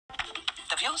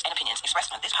views and opinions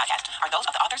expressed on this podcast are those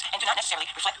of the authors and do not necessarily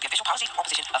reflect the official policy or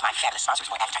position of my fabulous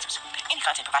sponsors or advertisers. Any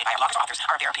content provided by our bloggers or authors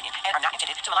are of their opinion and are not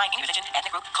intended to malign any religion,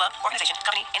 ethnic group, club, organization,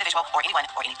 company, individual, or anyone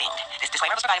or anything. This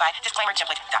disclaimer was provided by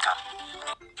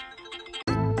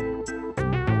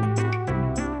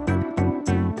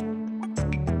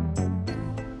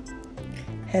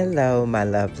disclaimertemplate.com. Hello, my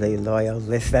lovely, loyal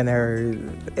listeners.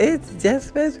 It's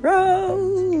just Miss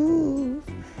Rose.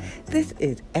 This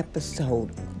is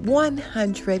episode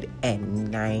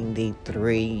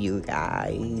 193, you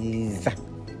guys.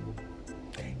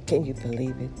 Can you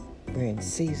believe it? We're in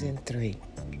season 3,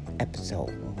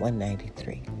 episode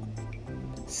 193.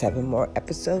 7 more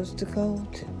episodes to go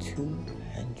to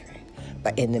 200.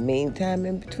 But in the meantime,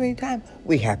 in between time,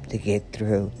 we have to get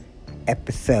through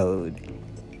episode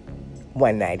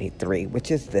 193,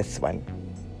 which is this one.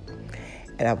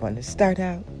 And I want to start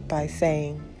out by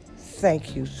saying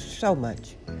thank you so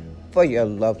much for your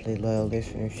lovely, loyal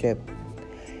listenership.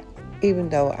 Even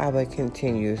though I would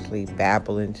continuously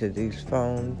babble into this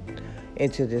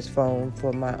phone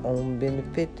for my own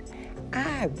benefit,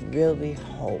 I really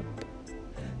hope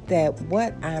that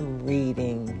what I'm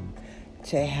reading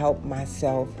to help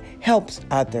myself helps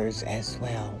others as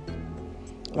well.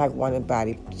 Like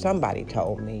somebody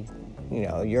told me, you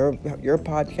know, your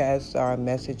podcasts are a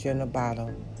message in a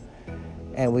bottle.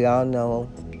 And we all know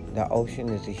the ocean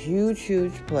is a huge,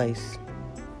 huge place.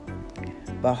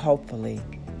 But hopefully,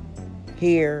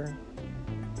 here,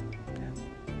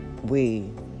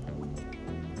 we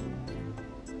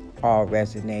all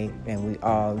resonate and we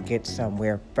all get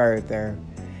somewhere further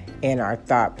in our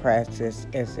thought process,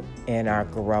 in our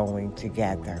growing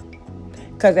together.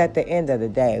 Because at the end of the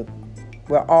day,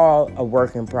 we're all a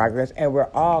work in progress, and we're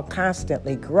all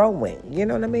constantly growing. You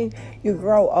know what I mean? You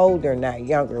grow older, not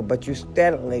younger, but you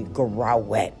steadily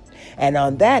grow it. And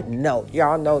on that note,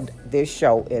 y'all know this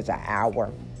show is an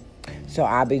hour. So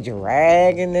I'll be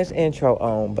dragging this intro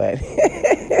on, but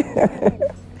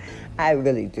I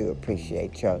really do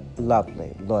appreciate your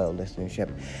lovely, loyal listenership.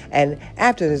 And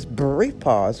after this brief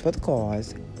pause for the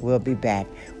cause, we'll be back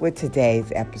with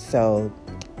today's episode.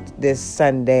 This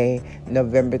Sunday,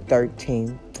 November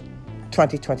 13th,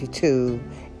 2022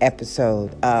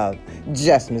 episode of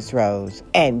Just Miss Rose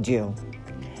and you.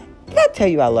 Did I tell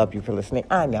you I love you for listening?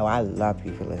 I know I love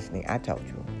you for listening. I told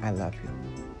you I love you.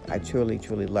 I truly,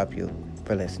 truly love you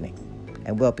for listening.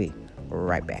 And we'll be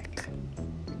right back.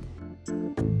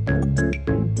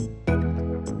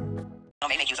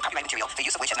 May make use of copyright material, the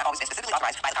use of which has not always been specifically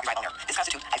authorized by the copyright owner. This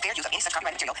constitutes a fair use of any such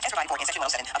copyright material as provided for in Section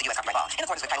 107 of the U.S. Copyright Law. In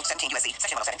accordance with Title 17 U.S.C.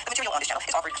 Section 107, the material on this channel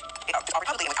is offered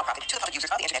publicly and without profit to the public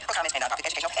users of the Internet for comment and non-profit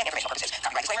educational and informational purposes.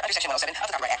 Copyright disclaimer under Section 107 of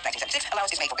the Copyright Act 1976.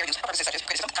 Allowance is made for fair use for purposes such as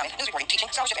criticism, comment, news reporting,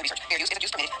 teaching, scholarship, and research. Fair use is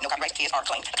abuse permitted. No copyright is or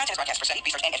claimed. The content is broadcast for study,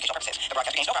 research, and educational purposes. The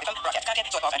broadcast gains no profit from broadcast content,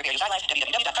 so it falls under fair use guidelines.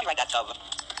 www.copyright.gov.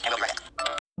 And we'll be right back.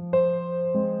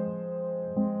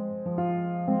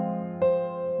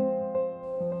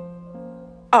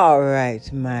 All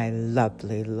right, my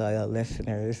lovely, loyal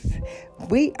listeners,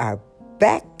 we are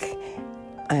back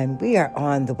and we are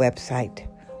on the website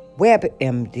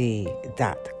webmd.com.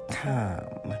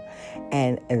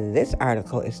 And this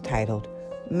article is titled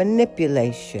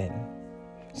Manipulation,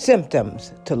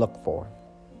 Symptoms to Look For.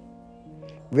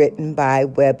 Written by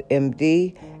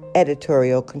WebMD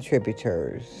editorial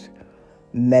contributors.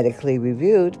 Medically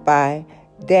reviewed by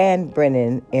Dan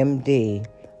Brennan, MD,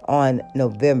 on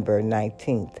November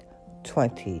 19th,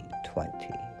 2020.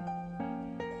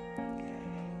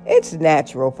 It's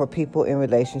natural for people in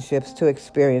relationships to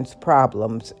experience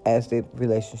problems as the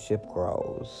relationship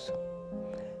grows.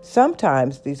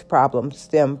 Sometimes these problems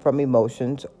stem from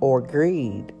emotions or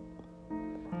greed.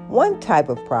 One type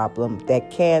of problem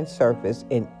that can surface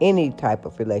in any type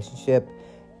of relationship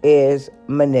is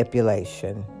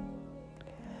manipulation.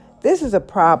 This is a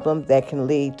problem that can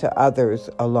lead to others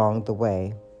along the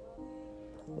way.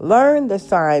 Learn the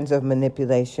signs of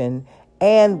manipulation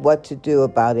and what to do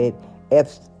about it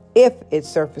if it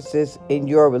surfaces in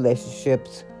your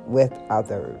relationships with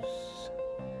others.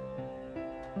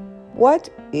 What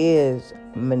is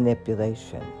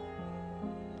manipulation?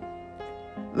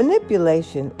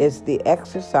 Manipulation is the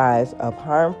exercise of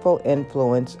harmful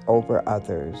influence over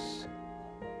others.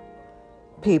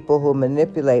 People who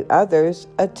manipulate others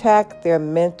attack their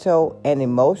mental and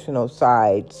emotional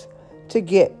sides to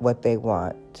get what they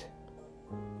want.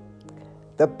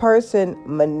 The person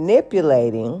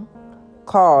manipulating,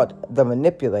 called the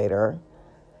manipulator,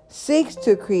 seeks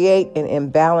to create an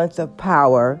imbalance of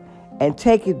power and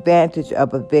take advantage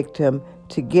of a victim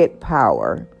to get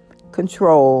power,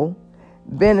 control,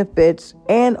 benefits,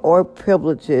 and or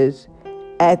privileges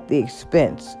at the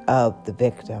expense of the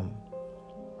victim.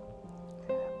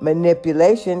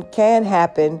 Manipulation can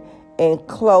happen in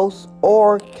close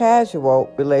or casual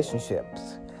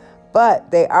relationships,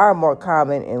 but they are more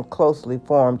common in closely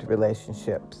formed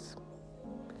relationships.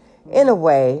 In a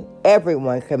way,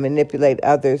 everyone can manipulate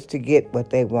others to get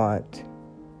what they want.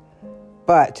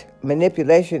 But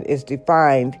manipulation is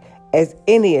defined as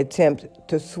any attempt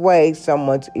to sway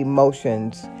someone's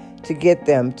emotions to get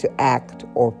them to act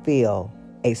or feel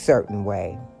a certain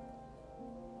way.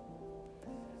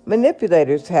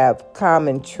 Manipulators have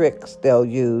common tricks they'll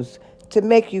use to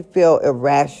make you feel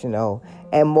irrational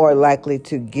and more likely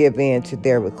to give in to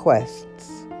their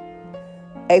requests.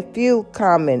 A few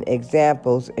common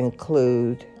examples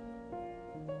include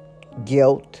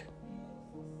guilt,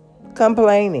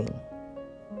 complaining,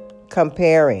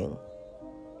 comparing,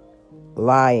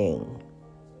 lying,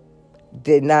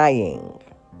 denying,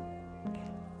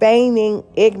 feigning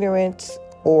ignorance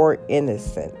or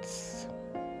innocence,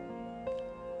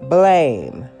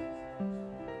 blame,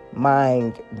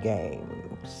 mind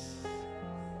games.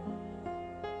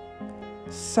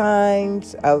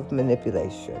 Signs of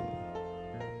manipulation.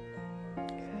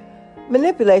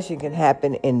 Manipulation can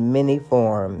happen in many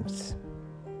forms.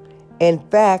 In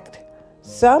fact,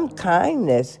 some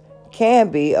kindness can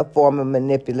be a form of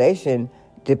manipulation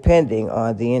depending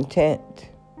on the intent.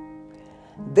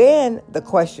 Then the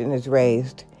question is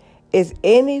raised, is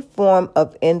any form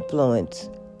of influence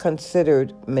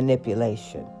considered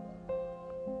manipulation?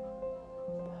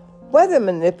 Whether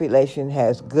manipulation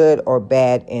has good or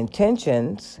bad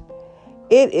intentions,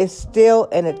 it is still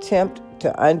an attempt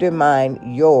to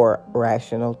undermine your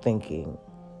rational thinking.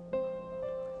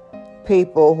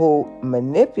 People who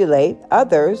manipulate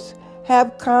others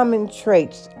have common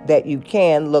traits that you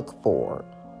can look for.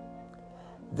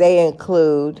 They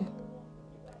include,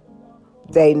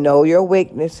 they know your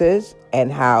weaknesses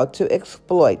and how to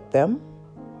exploit them.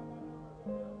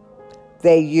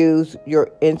 They use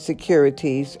your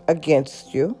insecurities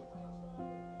against you.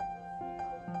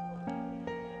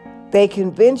 They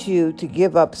convince you to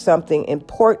give up something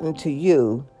important to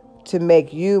you to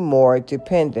make you more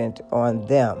dependent on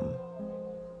them.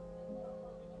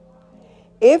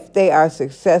 If they are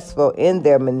successful in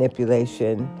their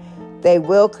manipulation, they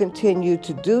will continue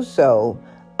to do so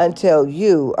until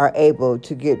you are able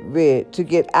to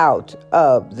get out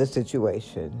of the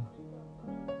situation.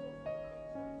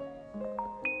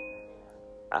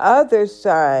 Other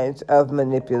signs of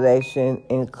manipulation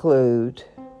include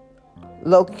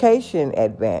location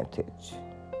advantage.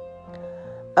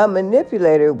 A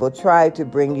manipulator will try to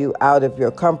bring you out of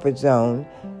your comfort zone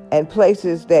and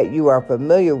places that you are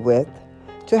familiar with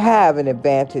to have an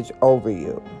advantage over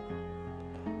you.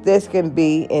 This can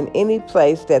be in any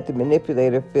place that the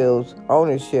manipulator feels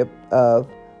ownership of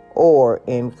or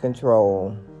in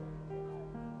control.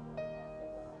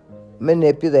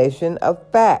 Manipulation of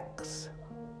facts.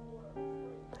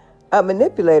 A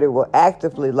manipulator will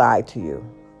actively lie to you,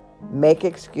 make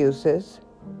excuses,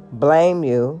 blame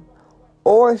you,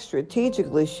 or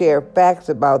strategically share facts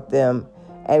about them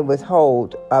and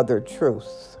withhold other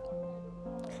truths.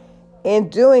 In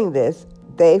doing this,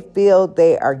 they feel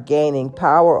they are gaining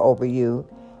power over you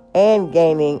and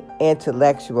gaining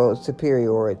intellectual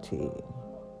superiority.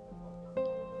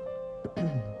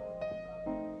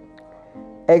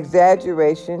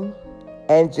 Exaggeration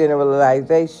and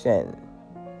generalization.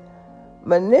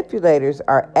 Manipulators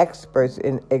are experts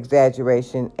in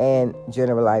exaggeration and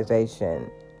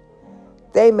generalization.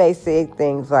 They may say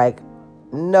things like,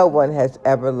 "No one has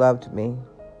ever loved me."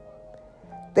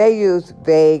 They use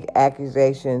vague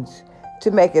accusations to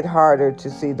make it harder to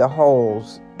see the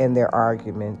holes in their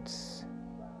arguments.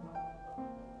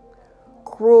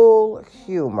 Cruel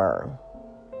humor.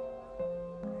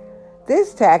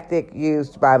 This tactic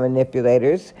used by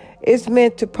manipulators is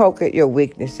meant to poke at your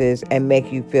weaknesses and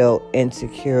make you feel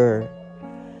insecure.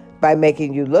 By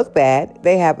making you look bad,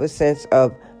 they have a sense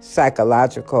of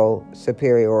psychological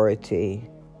superiority.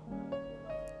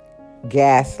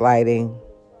 Gaslighting.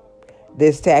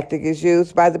 This tactic is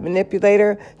used by the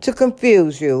manipulator to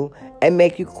confuse you and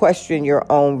make you question your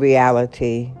own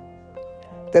reality.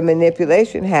 The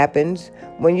manipulation happens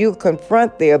when you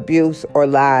confront the abuse or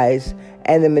lies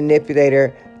and the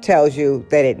manipulator tells you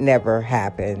that it never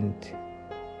happened.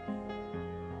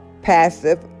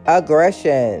 Passive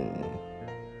aggression.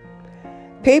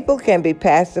 People can be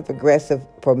passive aggressive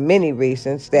for many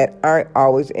reasons that aren't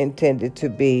always intended to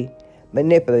be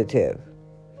manipulative.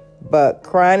 But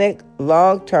chronic,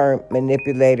 long-term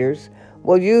manipulators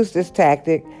will use this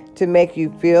tactic to make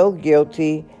you feel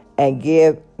guilty and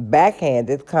give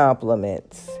backhanded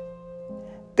compliments.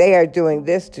 They are doing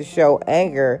this to show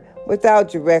anger without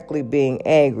directly being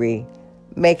angry,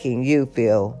 making you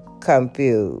feel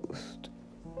confused.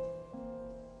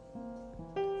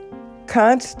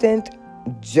 Constant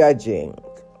judging.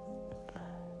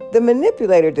 The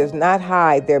manipulator does not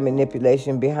hide their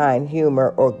manipulation behind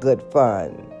humor or good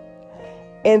fun.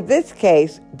 In this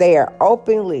case, they are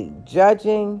openly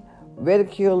judging,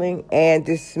 ridiculing, and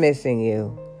dismissing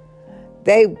you.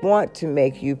 They want to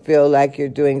make you feel like you're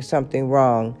doing something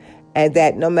wrong and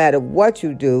that no matter what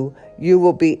you do, you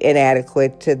will be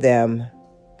inadequate to them.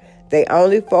 They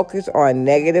only focus on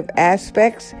negative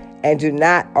aspects and do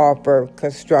not offer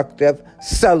constructive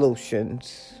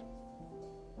solutions.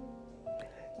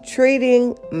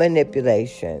 Treating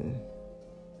manipulation.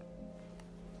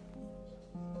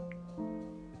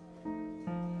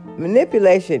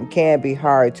 Manipulation can be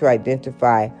hard to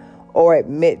identify or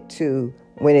admit to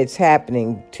when it's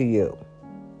happening to you.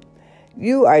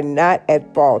 You are not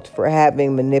at fault for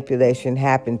having manipulation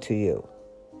happen to you.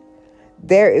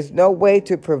 There is no way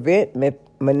to prevent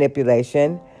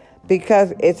manipulation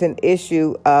because it's an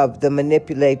issue of the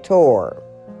manipulator.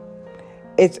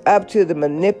 It's up to the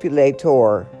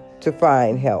manipulator to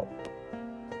find help.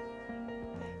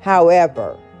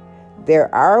 However,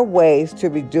 there are ways to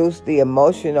reduce the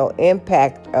emotional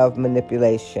impact of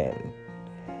manipulation.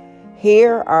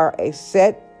 Here are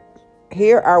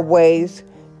ways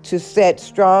to set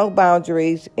strong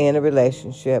boundaries in a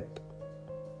relationship.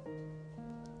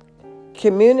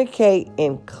 Communicate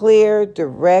in clear,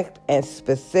 direct, and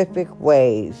specific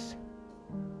ways.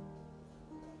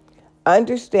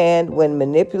 Understand when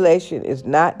manipulation is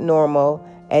not normal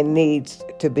and needs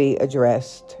to be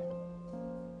addressed.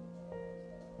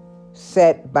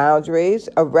 Set boundaries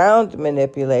around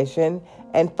manipulation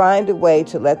and find a way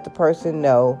to let the person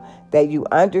know that you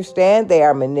understand they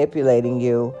are manipulating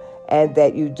you and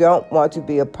that you don't want to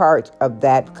be a part of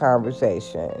that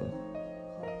conversation.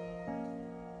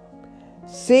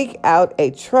 Seek out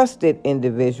a trusted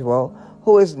individual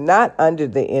who is not under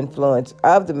the influence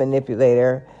of the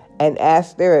manipulator and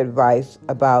ask their advice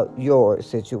about your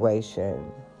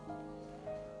situation.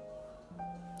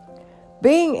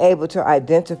 Being able to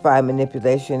identify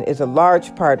manipulation is a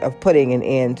large part of putting an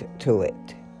end to it.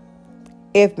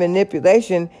 If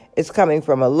manipulation is coming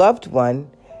from a loved one,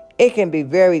 it can be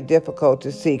very difficult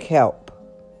to seek help.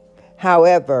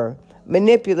 However,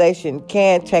 manipulation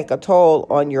can take a toll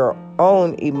on your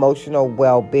own emotional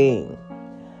well-being.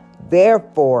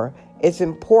 Therefore, it's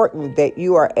important that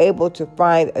you are able to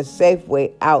find a safe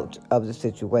way out of the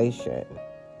situation.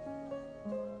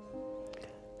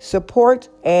 Support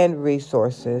and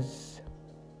resources.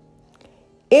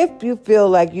 If you feel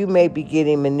like you may be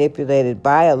getting manipulated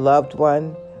by a loved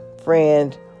one,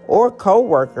 friend, or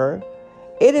coworker,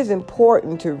 it is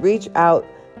important to reach out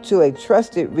to a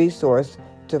trusted resource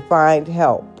to find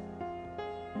help.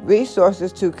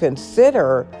 Resources to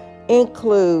consider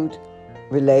include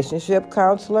relationship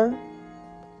counselor,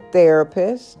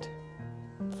 therapist,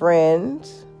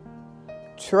 friends,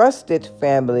 trusted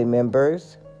family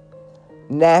members,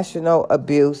 national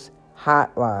abuse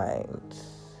hotlines.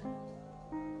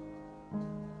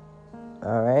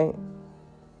 All right.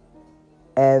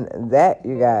 And that,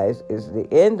 you guys, is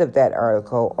the end of that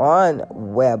article on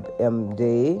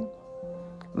WebMD.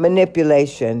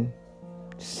 Manipulation,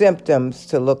 symptoms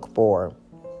to look for.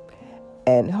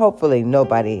 And hopefully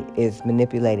nobody is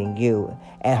manipulating you.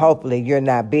 And hopefully you're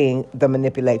not being the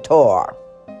manipulator.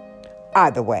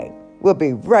 Either way, we'll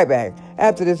be right back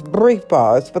after this brief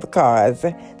pause for the cause.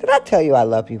 Did I tell you I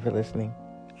love you for listening?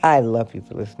 I love you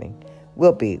for listening.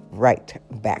 We'll be right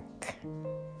back.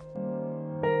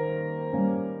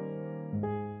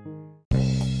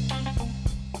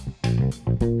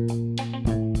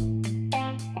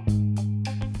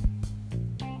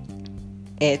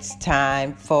 It's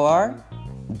time for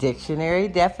Dictionary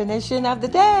Definition of the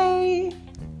Day.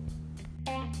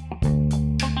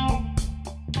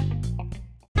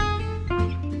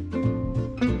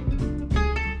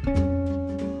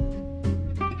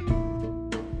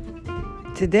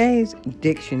 Today's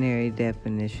dictionary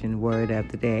definition word of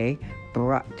the day,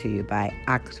 brought to you by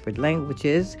Oxford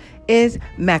Languages, is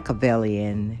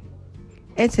Machiavellian.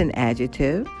 It's an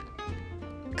adjective,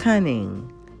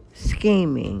 cunning,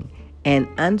 scheming, and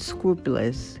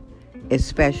unscrupulous,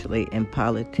 especially in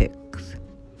politics.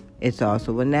 It's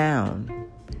also a noun,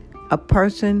 a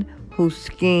person who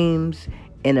schemes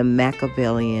in a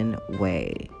Machiavellian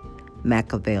way.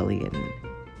 Machiavellian.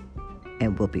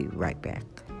 And we'll be right back.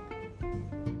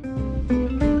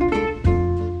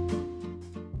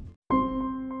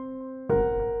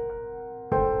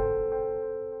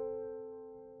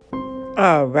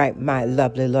 All right, my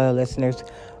lovely loyal listeners,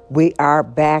 we are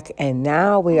back, and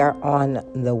now we are on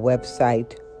the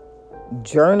website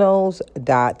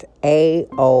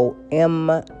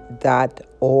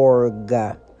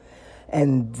journals.aom.org.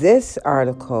 And this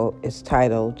article is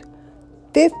titled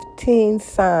 15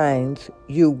 Signs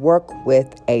You Work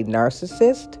with a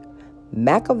Narcissist,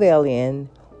 Machiavellian,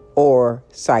 or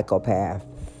Psychopath.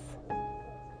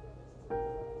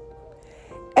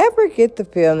 Ever get the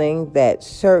feeling that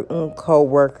certain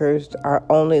coworkers are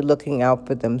only looking out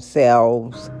for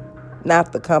themselves,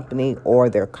 not the company or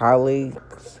their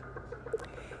colleagues?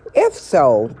 If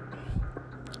so,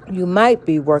 you might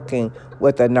be working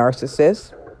with a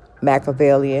narcissist,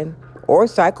 Machiavellian, or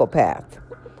psychopath,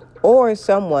 or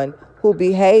someone who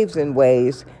behaves in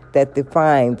ways that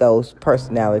define those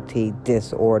personality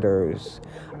disorders.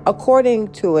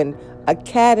 According to an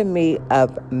Academy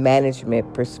of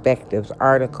Management Perspectives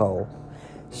article,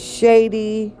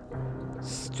 shady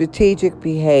strategic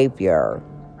behavior,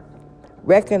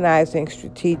 recognizing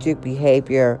strategic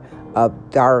behavior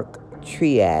of dark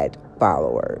triad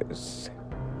followers.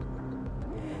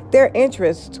 Their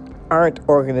interests aren't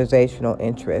organizational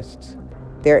interests.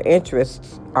 Their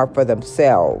interests are for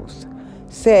themselves,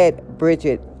 said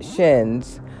Bridget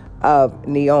Shins of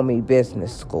Neoma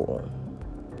Business School.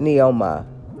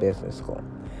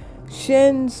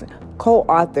 Shins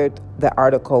co-authored the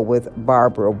article with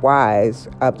Barbara Wise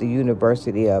of the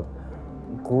University of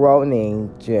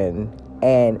Groningen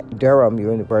and Durham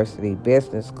University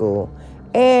Business School,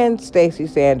 and Stacy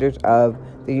Sanders of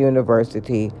the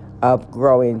University of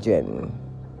Groningen.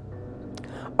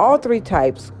 All three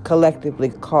types, collectively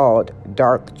called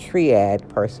dark triad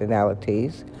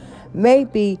personalities, may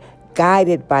be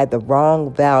guided by the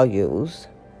wrong values,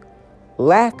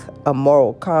 lack a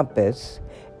moral compass,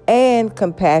 and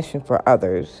compassion for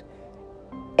others,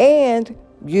 and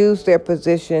use their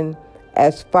position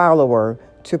as follower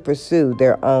to pursue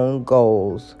their own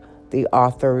goals, the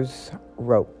authors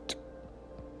wrote.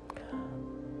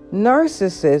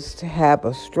 Narcissists have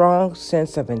a strong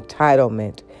sense of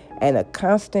entitlement and a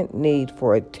constant need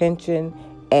for attention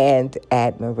and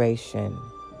admiration.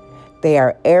 They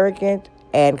are arrogant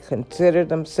and consider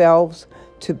themselves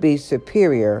to be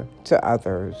superior to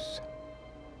others.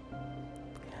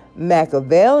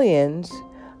 Machiavellians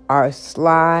are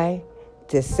sly,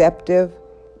 deceptive,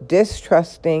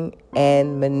 distrusting,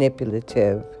 and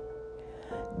manipulative.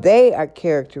 They are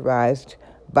characterized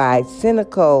by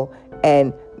cynical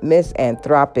and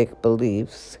misanthropic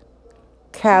beliefs,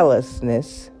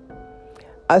 callousness,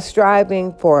 a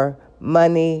striving for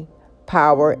money,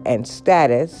 power, and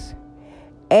status,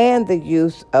 and the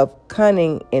use of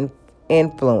cunning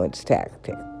influence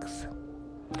tactics.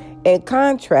 In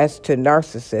contrast to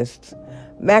narcissists,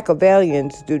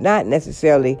 Machiavellians do not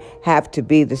necessarily have to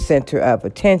be the center of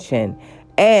attention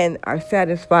and are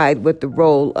satisfied with the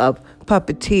role of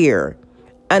puppeteer,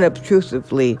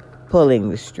 unobtrusively pulling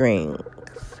the strings.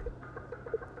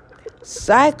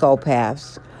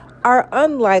 Psychopaths are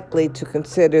unlikely to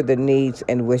consider the needs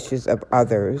and wishes of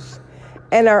others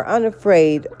and are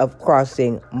unafraid of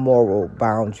crossing moral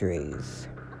boundaries.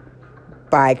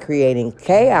 By creating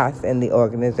chaos in the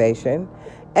organization,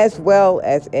 as well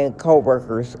as in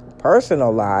coworkers'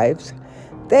 personal lives,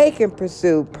 they can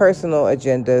pursue personal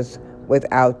agendas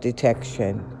without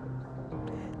detection.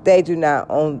 They do not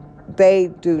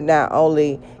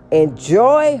only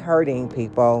enjoy hurting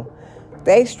people,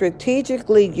 they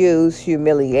strategically use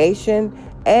humiliation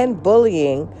and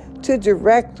bullying to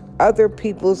direct other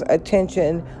people's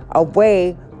attention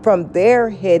away from their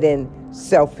hidden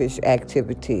selfish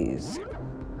activities.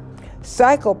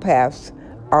 Psychopaths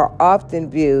are often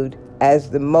viewed as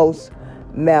the most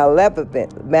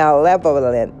malevolent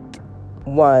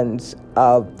ones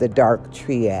of the dark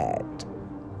triad.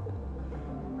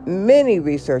 Many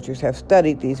researchers have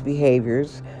studied these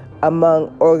behaviors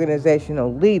among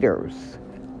organizational leaders,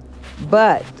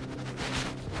 but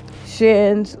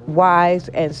Shins, Wise,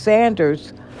 and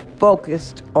Sanders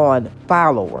focused on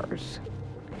followers.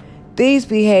 These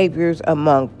behaviors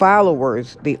among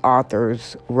followers, the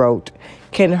authors wrote,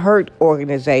 can hurt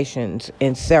organizations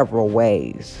in several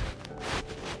ways.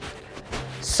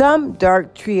 Some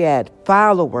dark triad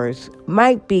followers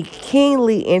might be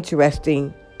keenly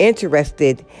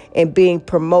interested in being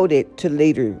promoted to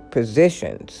leader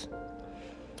positions.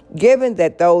 Given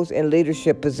that those in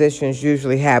leadership positions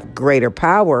usually have greater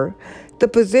power, the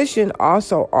position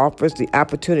also offers the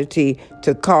opportunity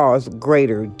to cause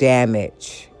greater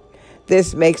damage.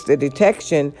 This makes the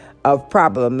detection of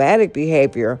problematic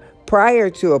behavior prior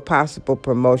to a possible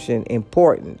promotion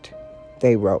important,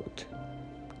 they wrote.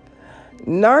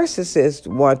 Narcissists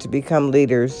want to become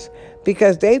leaders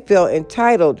because they feel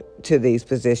entitled to these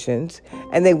positions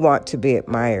and they want to be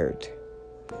admired.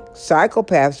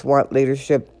 Psychopaths want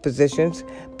leadership positions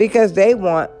because they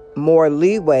want more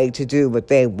leeway to do what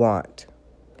they want.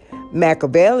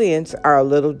 Machiavellians are a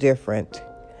little different.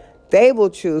 They will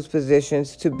choose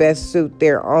positions to best suit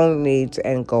their own needs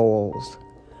and goals.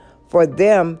 For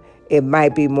them, it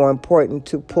might be more important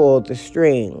to pull the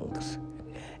strings.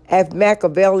 If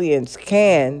Machiavellians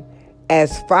can,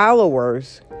 as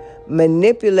followers,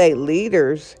 manipulate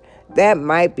leaders, that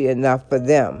might be enough for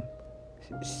them.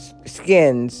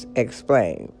 Shins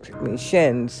explains.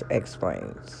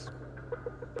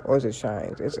 Or is it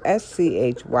Shines? It's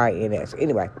Scyns.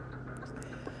 Anyway.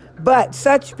 But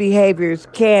such behaviors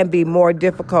can be more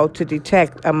difficult to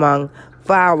detect among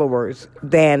followers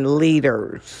than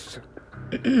leaders.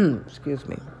 Excuse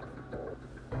me.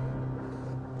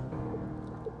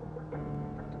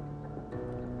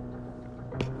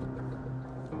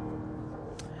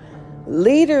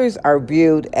 Leaders are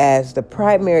viewed as the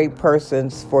primary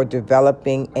persons for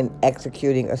developing and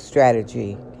executing a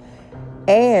strategy,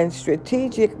 and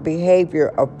strategic behavior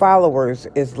of followers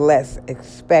is less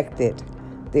expected,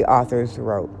 the authors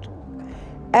wrote.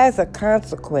 As a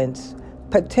consequence,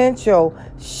 potential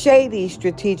shady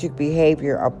strategic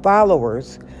behavior of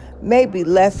followers may be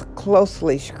less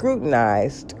closely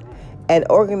scrutinized, and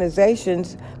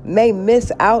organizations may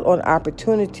miss out on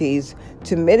opportunities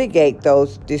to mitigate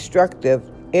those destructive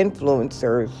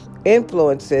influences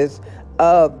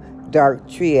of dark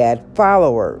triad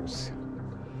followers.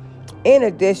 In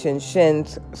addition,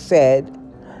 Shins said,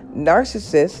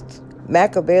 narcissists,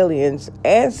 Machiavellians,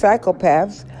 and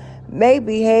psychopaths may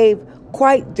behave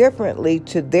quite differently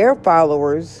to their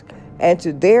followers and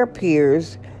to their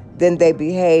peers than they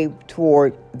behave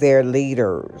toward their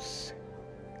leaders.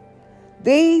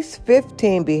 These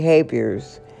 15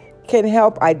 behaviors can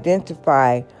help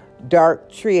identify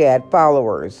dark triad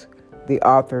followers, the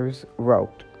authors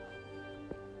wrote.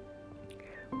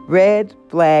 Red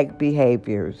flag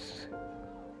behaviors.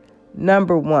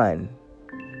 Number 1,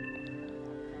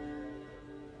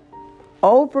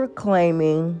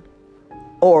 overclaiming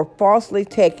or falsely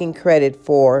taking credit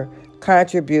for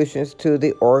contributions to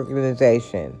the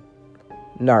organization,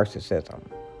 narcissism.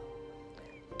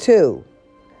 2,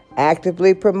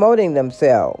 actively promoting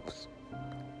themselves,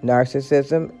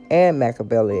 narcissism and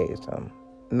Machiavellianism.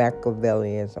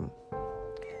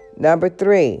 Number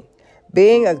 3,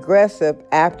 being aggressive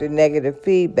after negative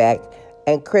feedback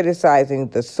and criticizing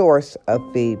the source of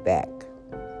feedback,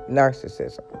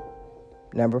 narcissism.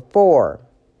 Number 4,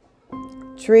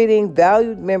 treating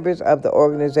valued members of the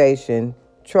organization,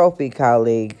 trophy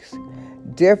colleagues,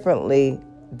 differently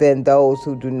than those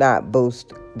who do not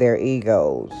boost their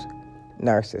egos,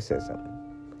 narcissism.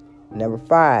 Number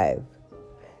 5,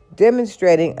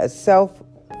 demonstrating a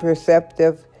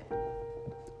self-perceptive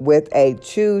with a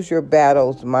choose your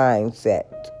battles mindset,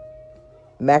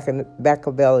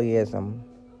 Machiavellianism.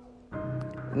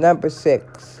 Number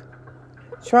 6,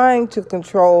 trying to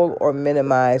control or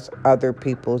minimize other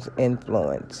people's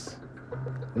influence,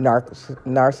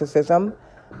 narcissism,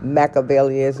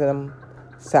 Machiavellianism,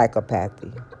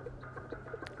 psychopathy.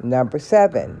 Number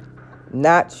 7,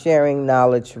 not sharing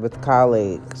knowledge with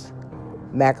colleagues,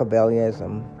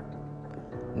 Machiavellianism.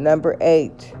 Number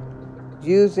 8,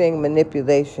 using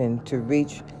manipulation to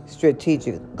reach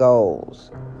strategic goals,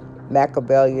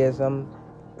 Machiavellianism,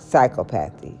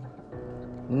 psychopathy.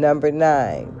 Number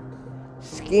 9,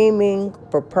 scheming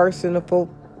for personal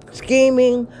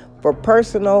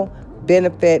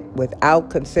benefit without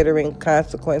considering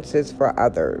consequences for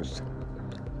others,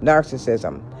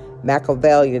 narcissism,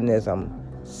 Machiavellianism,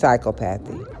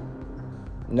 psychopathy.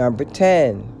 Number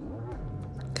 10,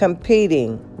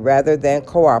 competing rather than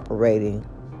cooperating,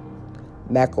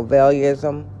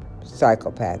 Machiavellianism,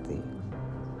 psychopathy.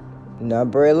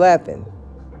 Number 11,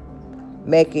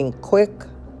 making quick,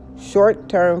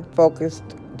 short-term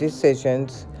focused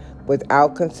decisions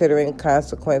without considering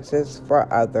consequences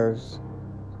for others,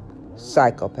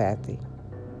 psychopathy.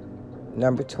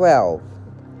 Number 12,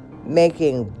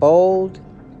 making bold,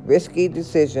 risky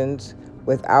decisions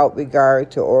without regard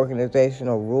to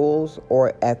organizational rules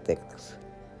or ethics,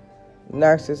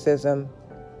 narcissism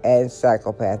and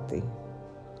psychopathy.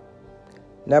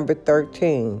 Number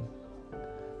 13,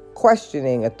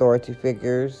 questioning authority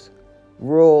figures,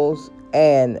 rules,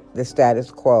 and the status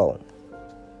quo,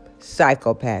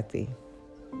 psychopathy.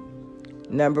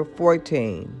 Number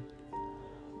 14,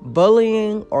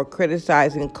 bullying or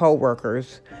criticizing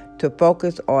coworkers to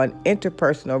focus on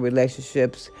interpersonal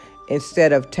relationships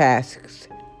instead of tasks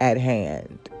at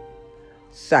hand,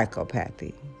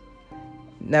 psychopathy.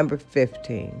 Number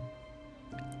 15,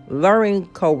 luring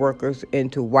coworkers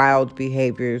into wild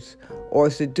behaviors or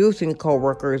seducing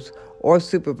coworkers or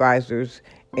supervisors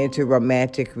into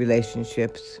romantic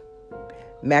relationships,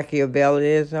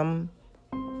 Machiavellism,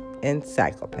 and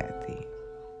psychopathy.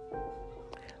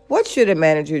 What should a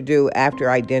manager do after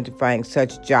identifying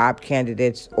such job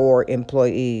candidates or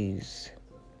employees?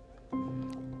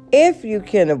 If you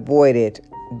can avoid it,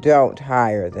 don't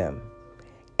hire them.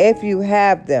 If you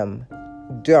have them,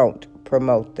 don't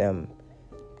promote them,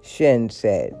 Shin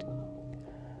said.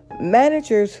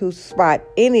 Managers who spot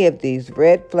any of these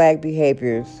red flag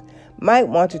behaviors might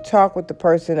want to talk with the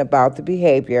person about the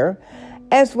behavior,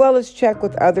 as well as check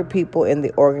with other people in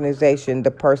the organization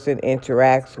the person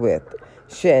interacts with,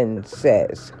 Shin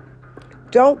says.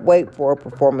 Don't wait for a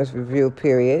performance review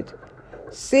period.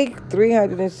 Seek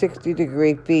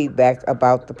 360-degree feedback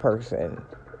about the person.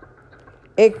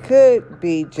 It could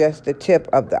be just the tip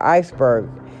of the iceberg,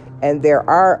 and there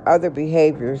are other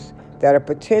behaviors that are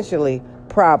potentially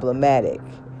problematic.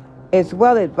 It's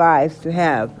well advised to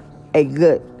have a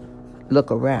good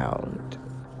look around.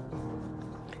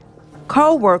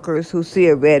 Co-workers who see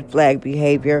a red flag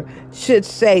behavior should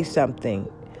say something.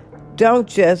 Don't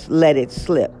just let it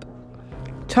slip.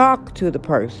 Talk to the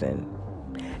person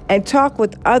and talk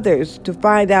with others to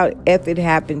find out if it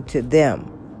happened to them.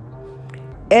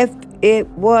 If it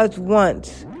was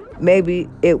once, maybe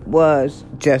it was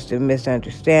just a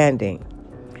misunderstanding.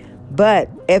 But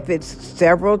if it's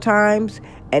several times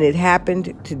and it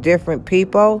happened to different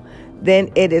people, then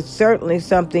it is certainly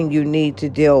something you need to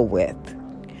deal with.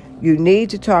 You need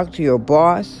to talk to your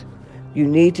boss. You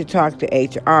need to talk to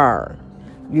HR.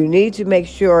 You need to make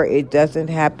sure it doesn't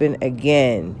happen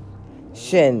again,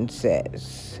 Shin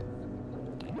says.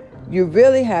 You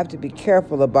really have to be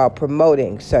careful about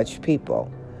promoting such people,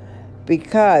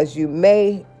 because you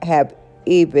may have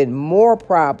even more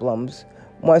problems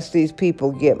once these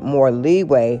people get more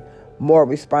leeway, more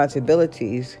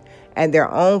responsibilities, and their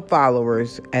own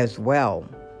followers as well.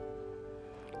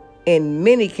 In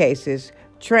many cases,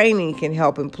 training can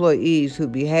help employees who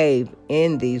behave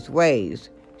in these ways,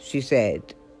 she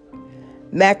said.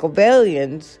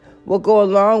 Machiavellians will go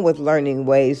along with learning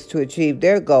ways to achieve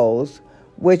their goals,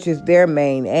 which is their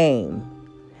main aim.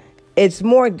 It's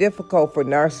more difficult for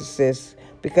narcissists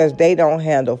because they don't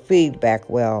handle feedback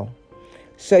well.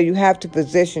 So you have to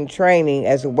position training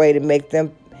as a way to make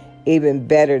them even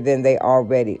better than they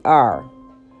already are.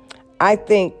 I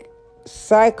think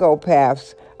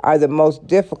psychopaths are the most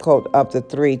difficult of the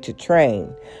three to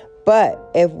train. But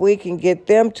if we can get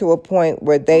them to a point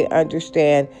where they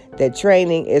understand that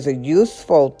training is a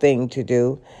useful thing to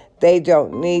do, they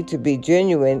don't need to be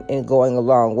genuine in going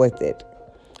along with it.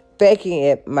 Faking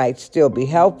it might still be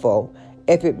helpful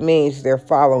if it means they're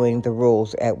following the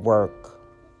rules at work.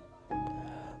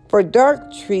 For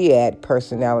dark triad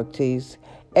personalities,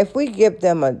 if we give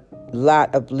them a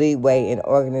lot of leeway in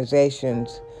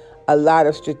organizations, a lot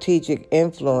of strategic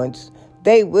influence,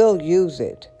 they will use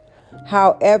it.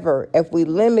 However, if we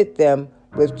limit them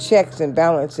with checks and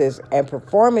balances and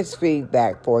performance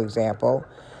feedback, for example,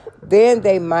 then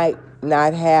they might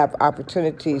not have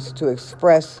opportunities to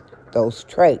express those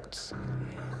traits.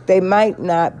 They might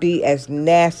not be as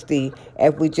nasty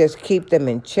if we just keep them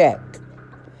in check.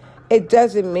 It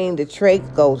doesn't mean the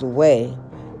trait goes away.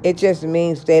 It just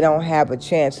means they don't have a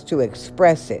chance to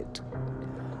express it.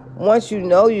 Once you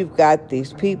know you've got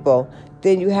these people,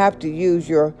 then you have to use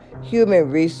your human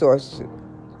resource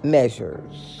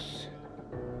measures.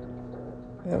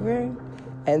 Okay?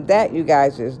 And that, you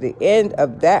guys, is the end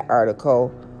of that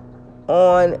article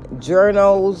on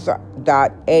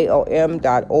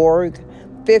journals.aom.org.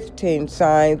 15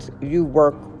 signs you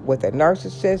work with a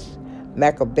narcissist,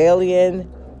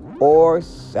 Machiavellian, or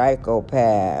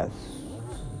psychopath.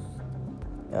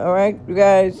 All right, you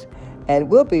guys? And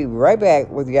we'll be right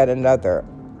back with yet another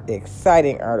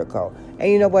exciting article.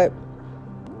 And you know what?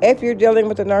 If you're dealing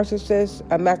with a narcissist,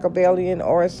 a Machiavellian,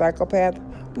 or a psychopath,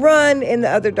 run in the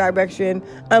other direction,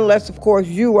 unless, of course,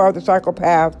 you are the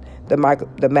psychopath, the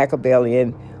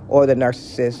Machiavellian, or the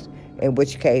narcissist, in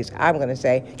which case I'm going to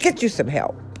say, get you some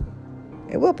help.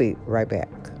 And we'll be right back.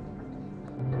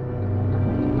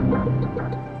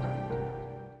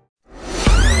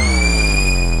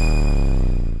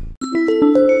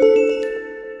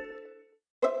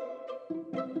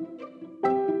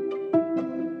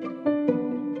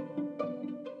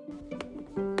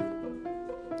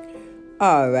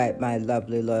 All right, my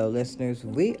lovely loyal listeners,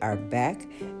 we are back,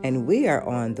 and we are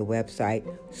on the website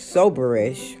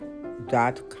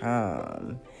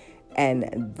soberish.com.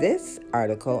 And this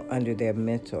article under their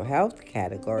mental health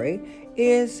category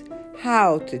is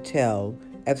how to tell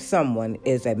if someone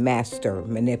is a master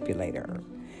manipulator.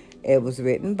 It was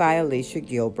written by Alicia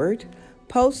Gilbert,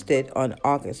 posted on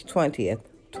August 20th,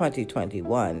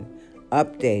 2021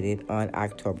 updated on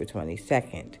October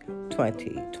 22nd,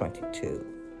 2022.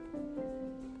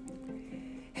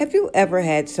 Have you ever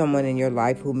had someone in your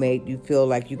life who made you feel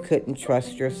like you couldn't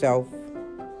trust yourself?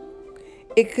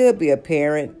 It could be a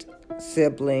parent,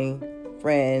 sibling,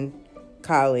 friend,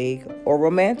 colleague, or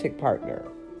romantic partner.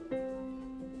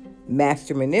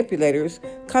 Master manipulators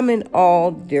come in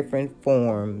all different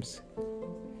forms.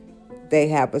 They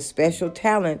have a special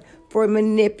talent for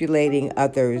manipulating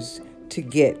others to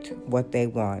get what they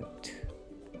want.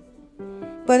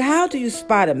 But how do you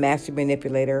spot a master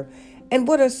manipulator, and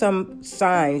what are some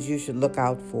signs you should look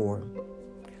out for?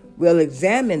 We'll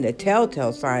examine the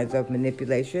telltale signs of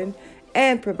manipulation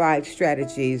and provide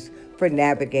strategies for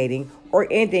navigating or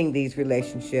ending these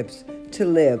relationships to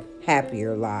live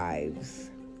happier lives.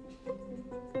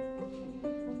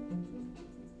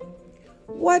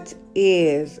 What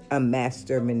is a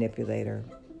master manipulator?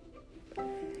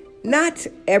 Not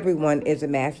everyone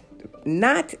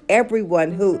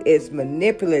who is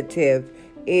manipulative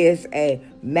is a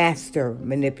master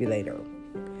manipulator.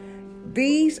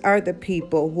 These are the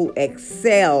people who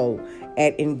excel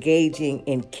at engaging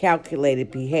in calculated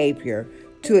behavior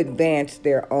to advance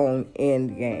their own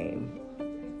end game.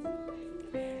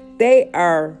 They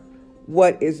are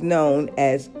what is known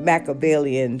as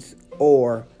Machiavellians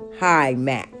or high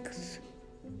Macs.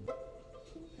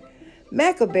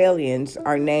 Machiavellians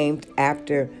are named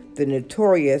after the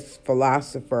notorious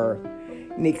philosopher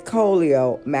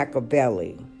Niccolò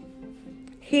Machiavelli.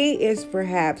 He is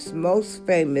perhaps most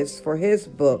famous for his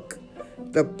book,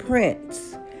 The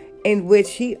Prince, in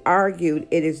which he argued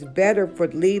it is better for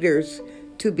leaders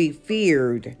to be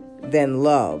feared than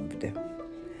loved.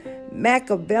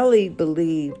 Machiavelli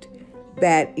believed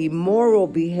that immoral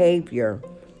behavior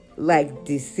like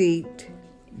deceit,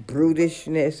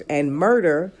 brutishness, and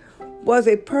murder was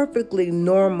a perfectly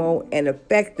normal and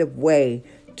effective way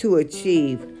to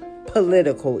achieve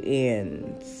political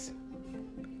ends.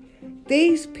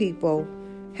 These people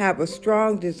have a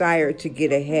strong desire to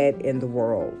get ahead in the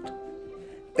world.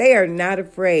 They are not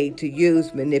afraid to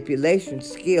use manipulation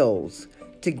skills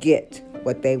to get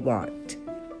what they want.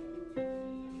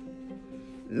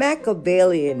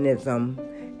 Machiavellianism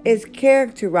is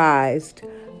characterized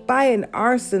by an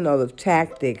arsenal of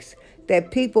tactics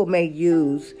that people may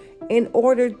use in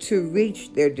order to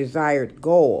reach their desired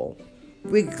goal,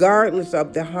 regardless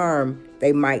of the harm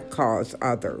they might cause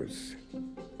others.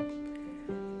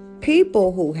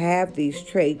 People who have these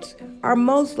traits are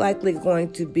most likely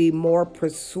going to be more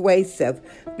persuasive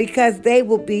because they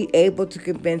will be able to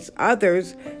convince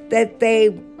others that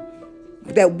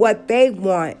what they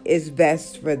want is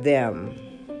best for them.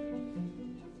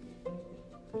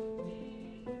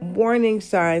 Warning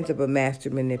signs of a master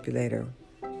manipulator.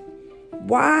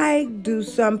 Why do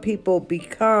some people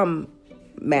become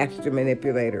master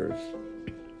manipulators?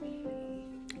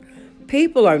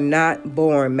 People are not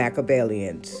born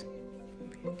Machiavellians.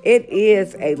 It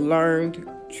is a learned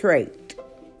trait.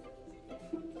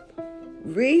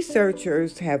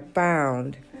 Researchers have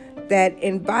found that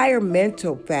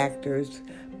environmental factors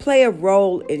play a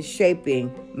role in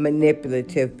shaping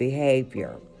manipulative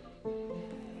behavior.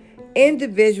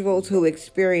 Individuals who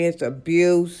experience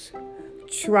abuse,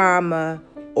 trauma,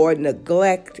 or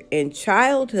neglect in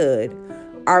childhood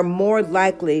are more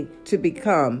likely to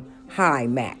become high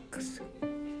Macs.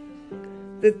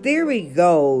 The theory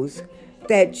goes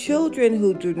that children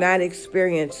who do not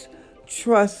experience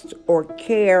trust or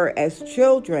care as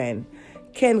children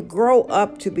can grow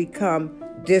up to become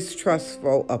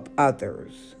distrustful of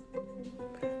others.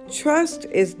 Trust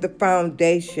is the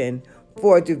foundation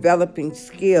for developing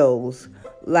skills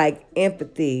like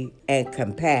empathy and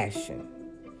compassion.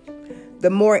 The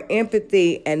more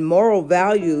empathy and moral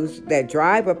values that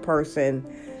drive a person,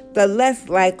 the less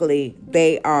likely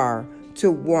they are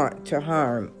to want to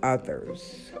harm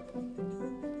others.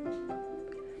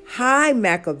 High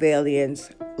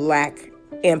Machiavellians lack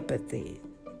empathy.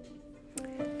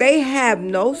 They have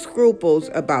no scruples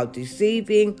about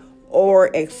deceiving or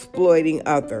exploiting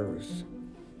others.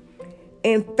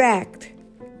 In fact,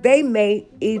 they may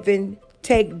even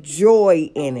take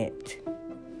joy in it.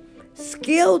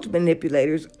 Skilled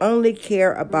manipulators only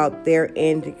care about their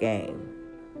end game.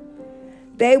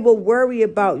 They will worry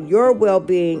about your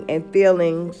well-being and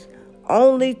feelings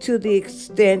only to the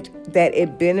extent that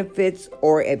it benefits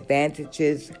or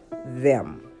advantages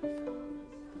them.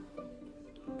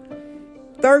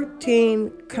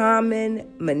 13 common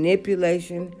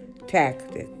manipulation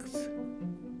tactics.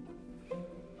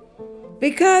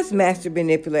 Because master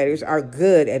manipulators are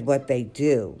good at what they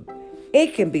do,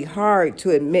 it can be hard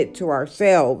to admit to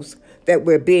ourselves that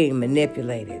we're being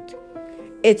manipulated.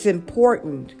 It's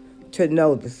important to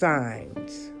know the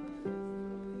signs.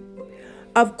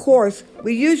 Of course,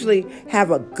 we usually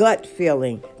have a gut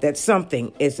feeling that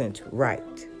something isn't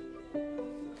right.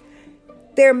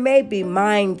 There may be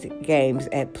mind games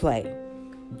at play,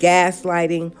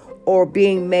 gaslighting, or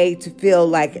being made to feel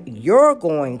like you're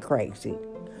going crazy.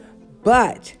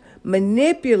 But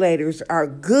manipulators are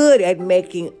good at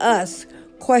making us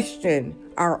question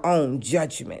our own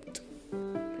judgment.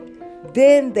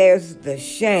 Then there's the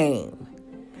shame.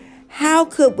 How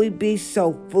could we be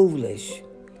so foolish?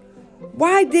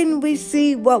 Why didn't we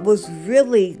see what was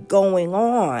really going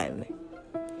on?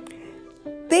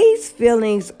 These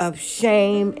feelings of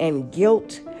shame and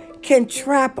guilt can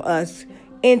trap us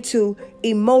into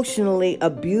emotionally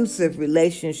abusive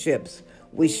relationships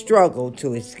we struggle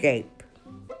to escape.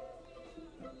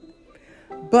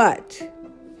 But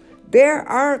there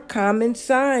are common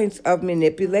signs of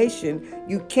manipulation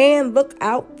you can look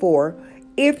out for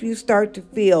if you start to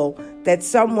feel that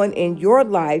someone in your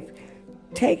life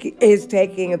is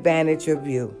taking advantage of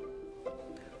you.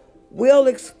 We'll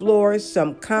explore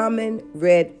some common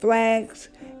red flags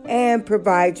and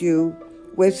provide you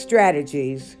with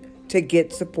strategies to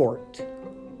get support.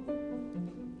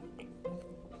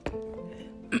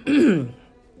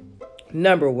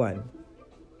 Number 1,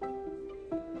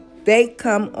 they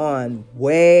come on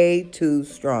way too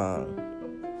strong.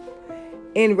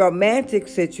 In romantic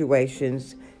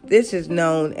situations, this is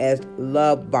known as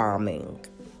love bombing.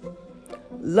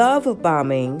 Love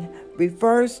bombing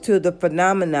refers to the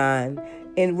phenomenon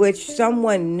in which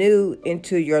someone new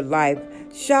into your life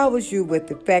showers you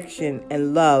with affection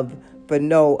and love for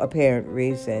no apparent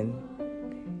reason.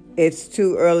 It's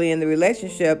too early in the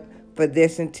relationship for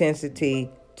this intensity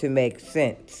to make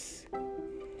sense.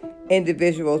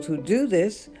 Individuals who do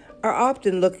this are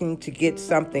often looking to get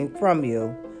something from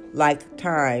you, like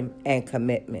time and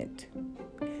commitment.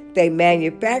 They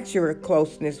manufacture a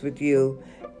closeness with you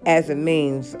as a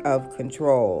means of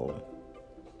control.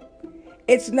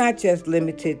 It's not just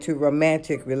limited to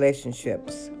romantic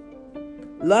relationships.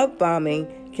 Love bombing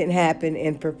can happen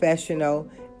in professional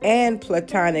and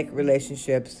platonic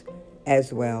relationships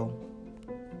as well.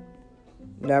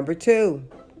 Number 2,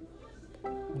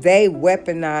 they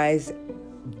weaponize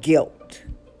guilt.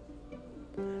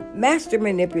 Master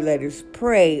manipulators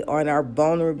prey on our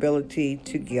vulnerability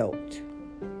to guilt.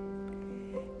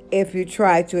 If you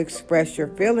try to express your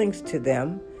feelings to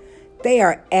them, they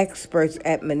are experts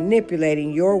at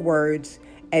manipulating your words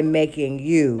and making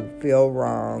you feel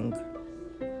wrong.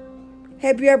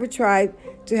 Have you ever tried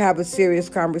to have a serious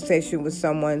conversation with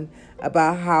someone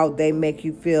about how they make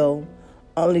you feel,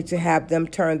 only to have them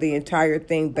turn the entire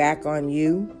thing back on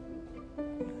you?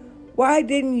 Why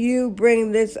didn't you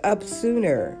bring this up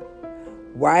sooner?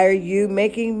 Why are you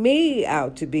making me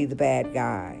out to be the bad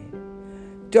guy?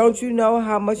 Don't you know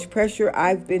how much pressure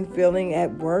I've been feeling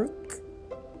at work?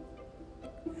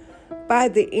 By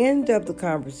the end of the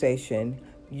conversation,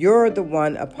 you're the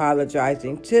one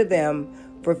apologizing to them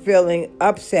for feeling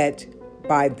upset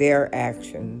by their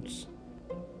actions.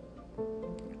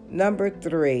 Number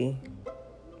 3,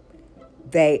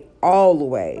 they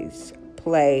always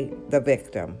play the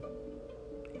victim.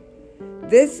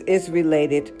 This is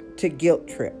related to guilt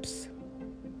trips.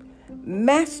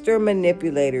 Master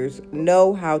manipulators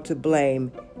know how to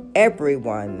blame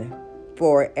everyone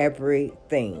for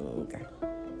everything.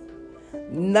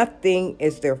 Nothing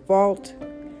is their fault.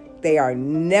 They are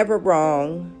never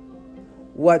wrong.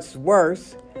 What's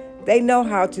worse, they know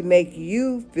how to make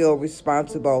you feel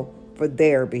responsible for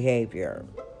their behavior.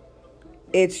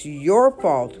 It's your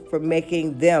fault for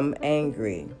making them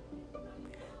angry.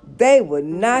 They would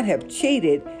not have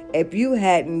cheated if you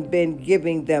hadn't been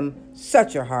giving them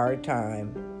such a hard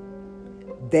time.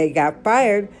 They got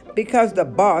fired because the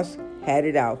boss had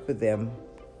it out for them.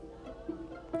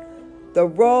 The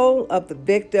role of the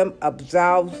victim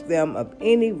absolves them of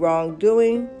any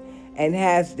wrongdoing and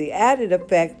has the added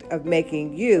effect of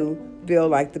making you feel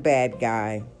like the bad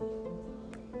guy.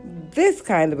 This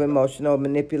kind of emotional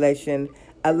manipulation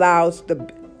allows the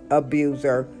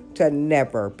abuser to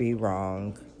never be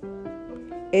wrong.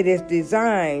 It is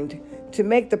designed to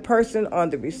make the person on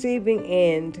the receiving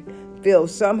end feel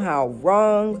somehow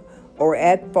wrong or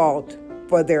at fault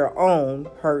for their own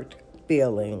hurt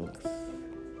feelings.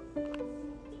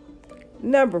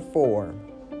 Number 4,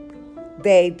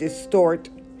 they distort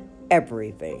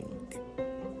everything.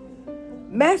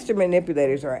 Master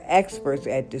manipulators are experts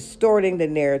at distorting the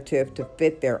narrative to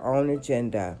fit their own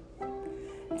agenda.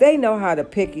 They know how to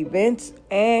pick events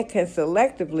and can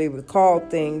selectively recall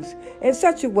things in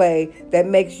such a way that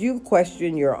makes you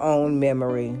question your own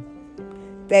memory.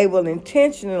 They will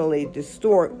intentionally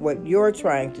distort what you're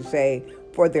trying to say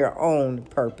for their own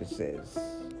purposes.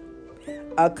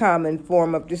 A common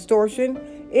form of distortion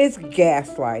is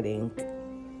gaslighting.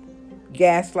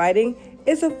 Gaslighting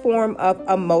is a form of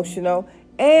emotional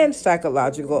and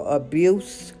psychological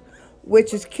abuse,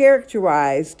 which is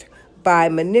characterized by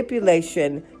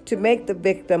manipulation to make the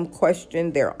victim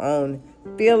question their own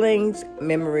feelings,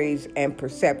 memories, and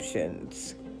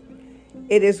perceptions.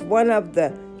 It is one of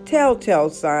the telltale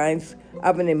signs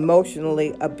of an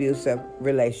emotionally abusive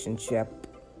relationship.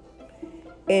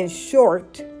 In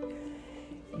short,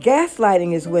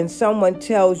 gaslighting is when someone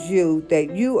tells you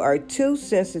that you are too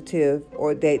sensitive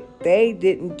or that they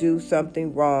didn't do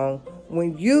something wrong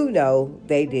when you know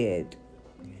they did.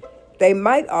 They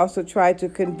might also try to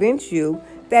convince you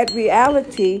that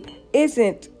reality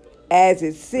isn't as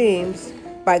it seems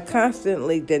by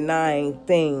constantly denying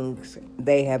things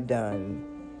they have done.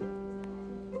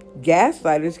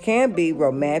 Gaslighters can be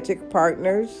romantic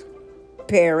partners,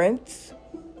 parents,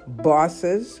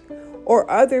 bosses, or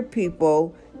other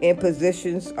people in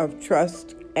positions of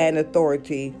trust and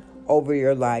authority over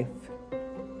your life.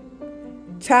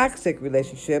 Toxic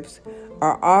relationships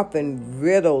are often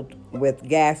riddled with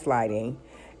gaslighting,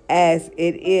 as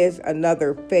it is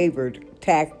another favored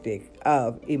tactic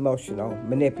of emotional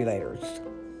manipulators.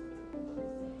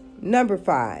 Number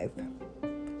 5,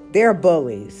 they're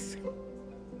bullies.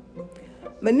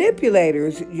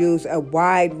 Manipulators use a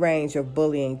wide range of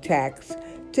bullying tactics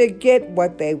to get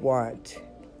what they want.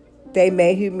 They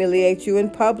may humiliate you in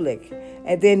public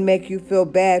and then make you feel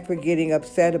bad for getting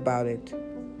upset about it.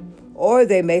 Or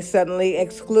they may suddenly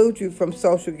exclude you from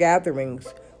social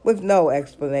gatherings with no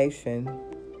explanation.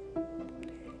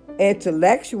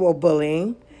 Intellectual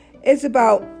bullying is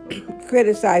about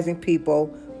criticizing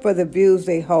people for the views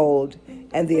they hold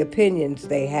and the opinions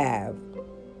they have.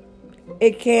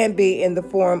 It can be in the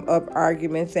form of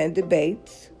arguments and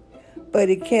debates, but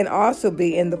it can also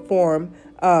be in the form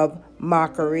of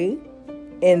mockery,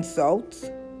 insults,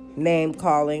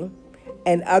 name-calling,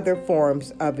 and other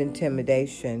forms of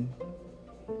intimidation.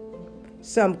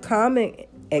 Some common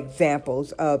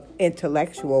examples of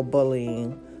intellectual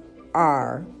bullying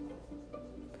are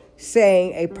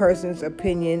saying a person's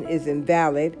opinion is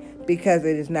invalid because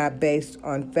it is not based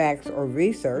on facts or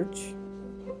research,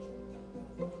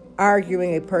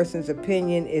 arguing a person's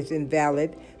opinion is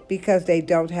invalid because they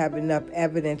don't have enough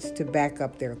evidence to back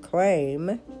up their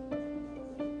claim,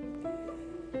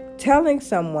 telling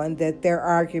someone that their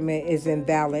argument is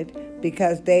invalid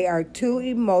because they are too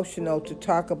emotional to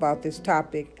talk about this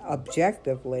topic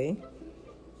objectively,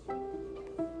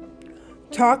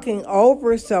 talking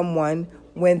over someone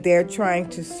when they're trying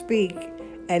to speak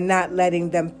and not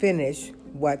letting them finish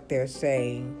what they're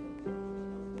saying.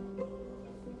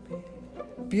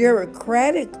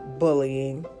 Bureaucratic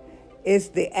bullying is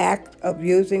the act of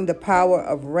using the power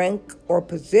of rank or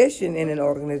position in an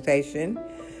organization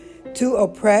to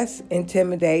oppress,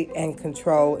 intimidate, and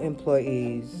control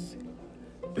employees.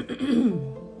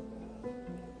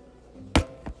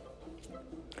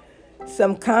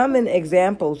 Some common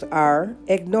examples are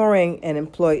ignoring an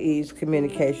employee's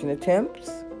communication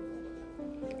attempts,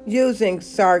 using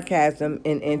sarcasm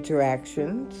in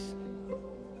interactions,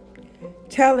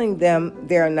 telling them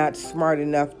they're not smart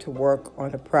enough to work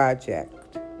on a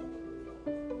project.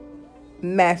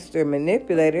 Master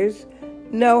manipulators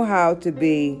know how to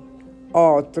be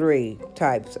all three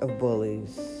types of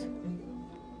bullies.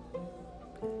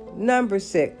 Number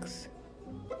 6,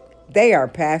 they are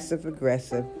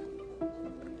passive-aggressive.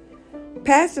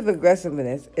 Passive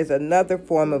aggressiveness is another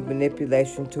form of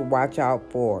manipulation to watch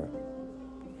out for.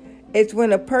 It's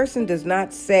when a person does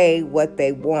not say what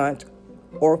they want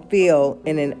or feel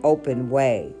in an open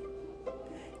way.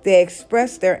 They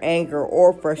express their anger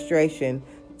or frustration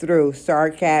through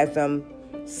sarcasm,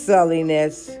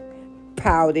 silliness,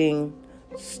 pouting,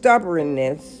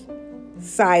 stubbornness,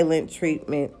 silent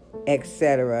treatment,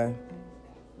 etc.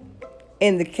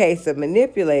 In the case of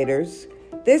manipulators,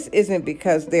 this isn't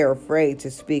because they're afraid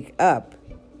to speak up.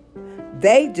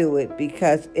 They do it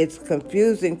because it's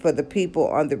confusing for the people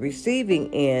on the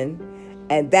receiving end,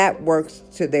 and that works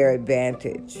to their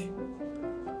advantage.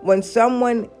 When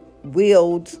someone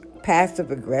wields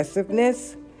passive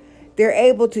aggressiveness, they're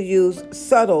able to use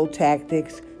subtle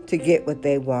tactics to get what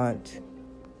they want.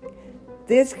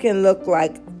 This can look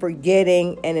like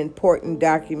forgetting an important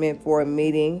document for a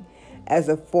meeting as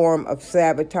a form of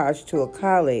sabotage to a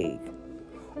colleague,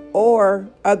 or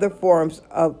other forms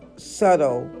of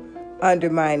subtle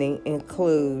undermining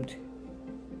include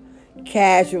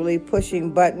casually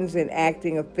pushing buttons and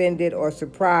acting offended or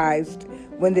surprised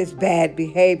when this bad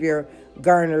behavior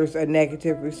garners a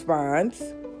negative response,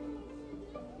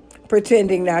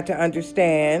 pretending not to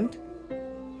understand,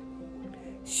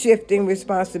 shifting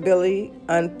responsibility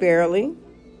unfairly,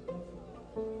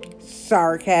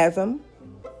 sarcasm.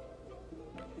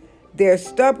 They're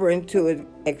stubborn to an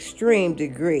extreme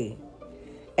degree.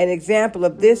 An example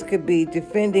of this could be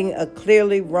defending a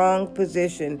clearly wrong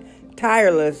position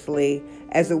tirelessly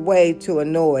as a way to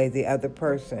annoy the other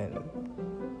person.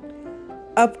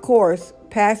 Of course,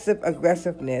 passive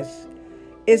aggressiveness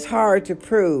is hard to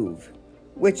prove,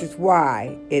 which is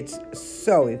why it's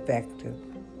so effective.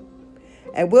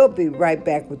 And we'll be right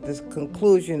back with the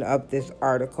conclusion of this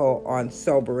article on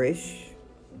Soberish.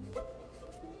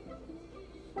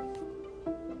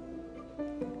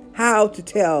 How to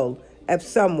Tell If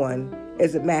Someone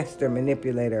is a Master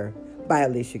Manipulator by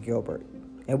Alicia Gilbert.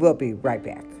 And we'll be right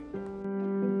back.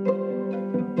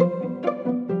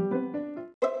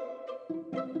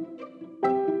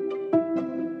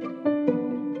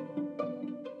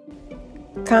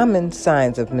 Common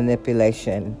signs of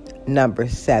manipulation. Number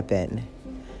 7.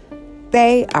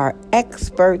 They are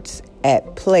experts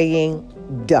at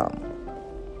playing dumb.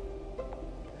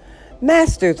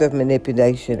 Masters of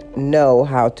manipulation know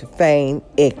how to feign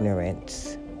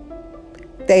ignorance.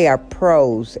 They are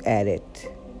pros at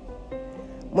it.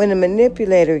 When a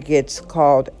manipulator gets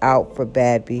called out for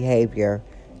bad behavior,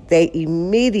 they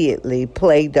immediately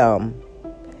play dumb.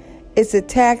 It's a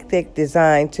tactic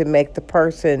designed to make the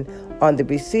person on the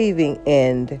receiving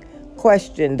end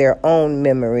question their own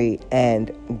memory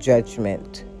and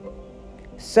judgment.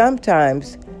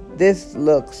 Sometimes this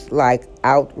looks like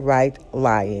outright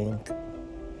lying.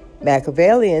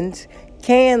 Machiavellians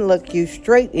can look you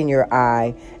straight in your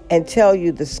eye and tell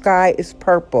you the sky is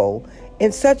purple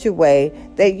in such a way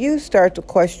that you start to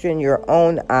question your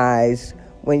own eyes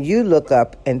when you look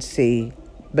up and see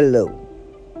blue.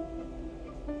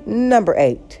 Number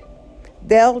 8.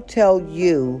 They'll tell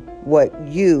you what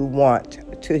you want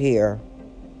to hear.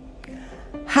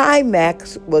 High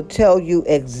Macs will tell you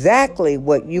exactly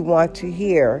what you want to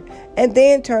hear and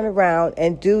then turn around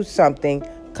and do something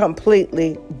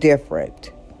completely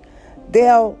different.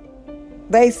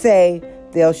 They say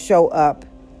they'll show up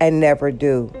and never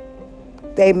do.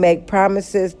 They make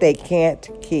promises they can't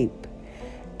keep.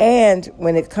 And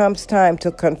when it comes time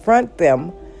to confront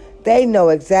them, they know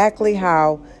exactly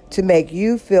how to make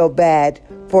you feel bad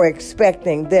for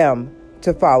expecting them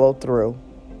to follow through.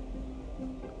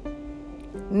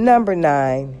 Number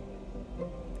 9,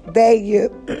 they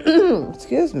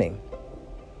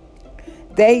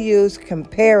use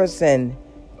comparison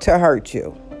to hurt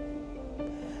you.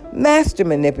 Master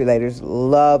manipulators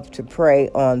love to prey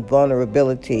on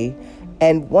vulnerability,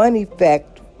 and one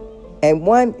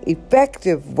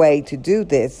effective way to do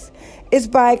this is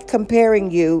by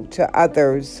comparing you to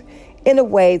others in a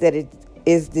way that it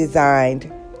is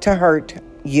designed to hurt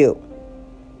you.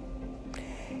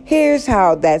 Here's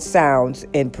how that sounds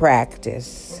in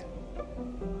practice.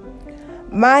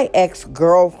 My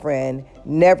ex-girlfriend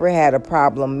never had a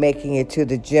problem making it to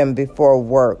the gym before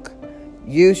work.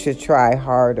 You should try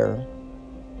harder.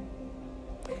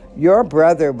 Your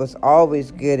brother was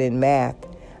always good in math.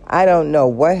 I don't know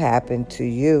what happened to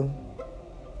you.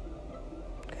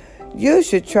 You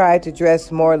should try to dress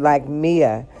more like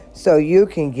Mia so you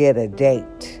can get a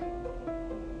date.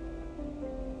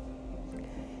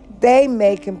 They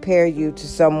may compare you to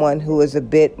someone who is a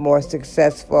bit more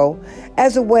successful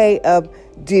as a way of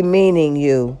demeaning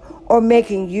you or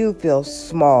making you feel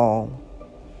small.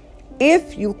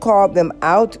 If you call them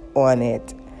out on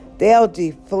it, they'll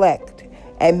deflect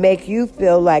and make you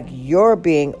feel like you're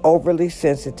being overly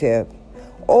sensitive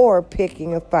or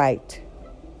picking a fight.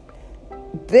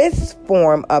 This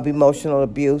form of emotional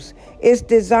abuse is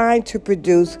designed to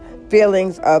produce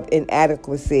feelings of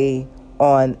inadequacy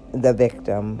on the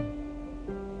victim.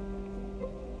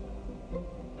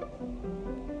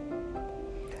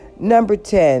 Number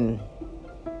 10,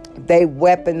 they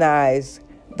weaponize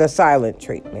the silent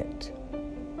treatment.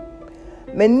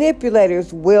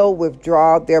 Manipulators will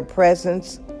withdraw their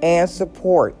presence and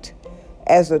support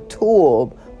as a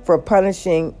tool for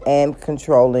punishing and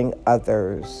controlling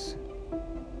others.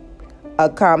 A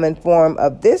common form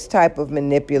of this type of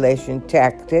manipulation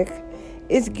tactic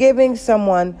is giving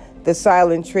someone the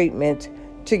silent treatment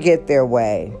to get their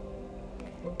way.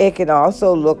 It can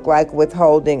also look like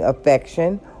withholding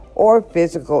affection or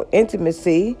physical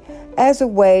intimacy as a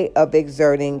way of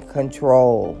exerting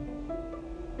control.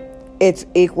 It's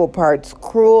equal parts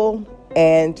cruel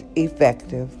and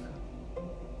effective.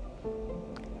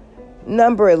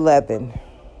 Number 11,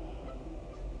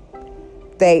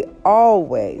 they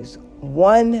always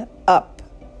one-up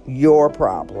your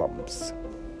problems.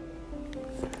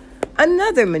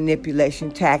 Another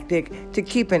manipulation tactic to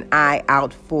keep an eye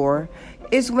out for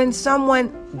is when someone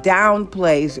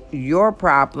downplays your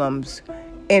problems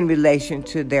in relation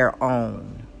to their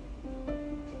own.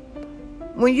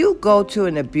 When you go to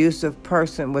an abusive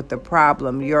person with the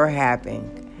problem you're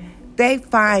having, they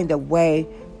find a way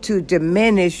to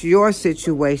diminish your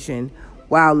situation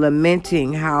while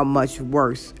lamenting how much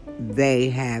worse they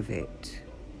have it.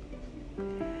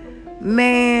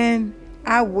 Man,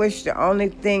 I wish the only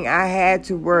thing I had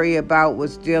to worry about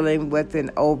was dealing with an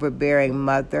overbearing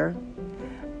mother.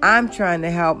 I'm trying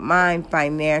to help mine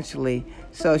financially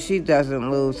so she doesn't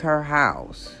lose her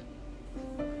house.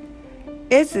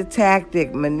 It's a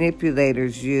tactic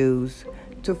manipulators use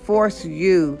to force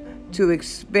you to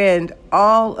expend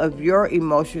all of your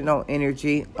emotional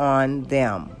energy on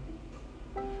them.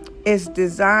 It's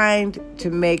designed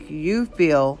to make you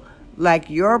feel like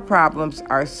your problems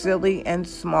are silly and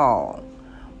small,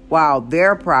 while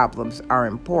their problems are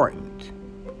important.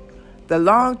 The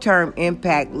long-term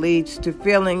impact leads to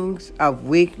feelings of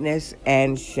weakness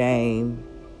and shame.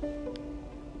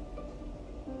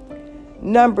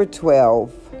 Number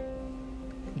 12,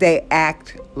 they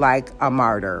act like a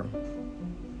martyr.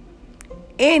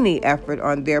 Any effort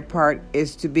on their part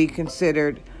is to be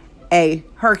considered a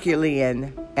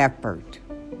Herculean effort.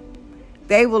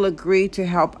 They will agree to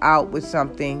help out with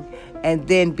something and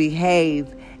then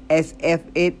behave as if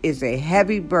it is a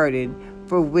heavy burden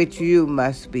for which you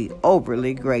must be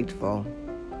overly grateful.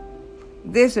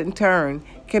 This in turn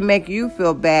can make you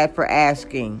feel bad for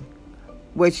asking,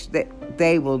 which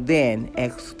they will then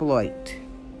exploit.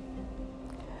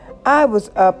 I was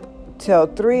up till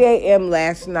 3 a.m.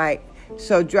 last night,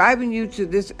 so driving you to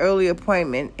this early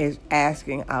appointment is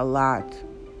asking a lot.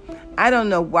 I don't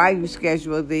know why you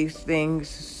schedule these things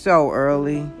so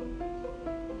early.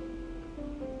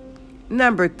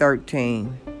 Number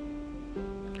 13,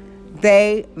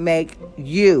 they make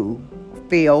you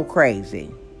feel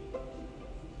crazy.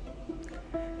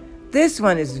 This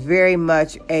one is very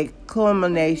much a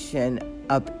culmination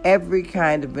of every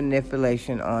kind of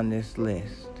manipulation on this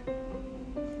list.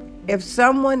 If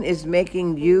someone is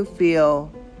making you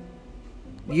feel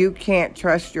you can't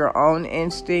trust your own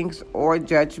instincts or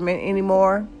judgment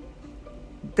anymore,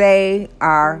 they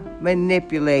are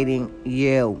manipulating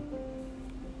you.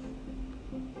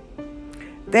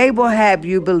 They will have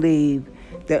you believe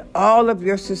that all of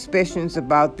your suspicions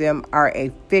about them are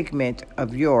a figment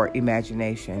of your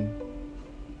imagination.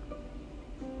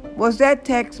 Was that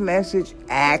text message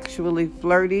actually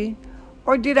flirty,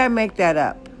 or did I make that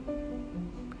up?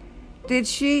 Did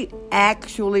she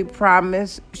actually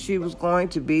promise she was going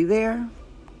to be there?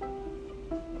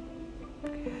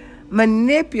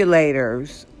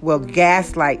 Manipulators will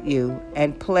gaslight you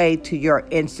and play to your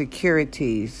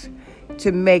insecurities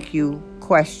to make you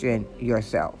question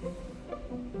yourself.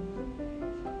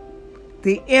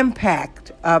 The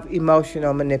impact of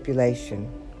emotional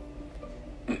manipulation.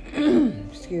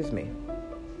 Excuse me.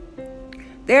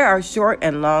 There are short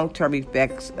and long-term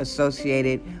effects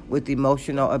associated with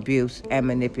emotional abuse and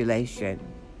manipulation.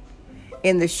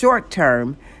 In the short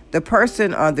term, the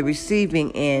person on the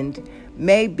receiving end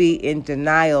may be in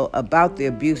denial about the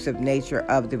abusive nature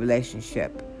of the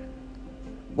relationship.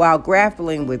 While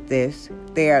grappling with this,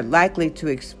 they are likely to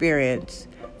experience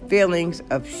feelings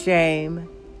of shame,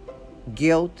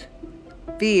 guilt,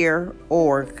 fear,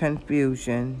 or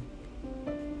confusion.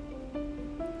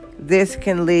 This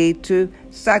can lead to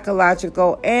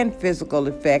psychological and physical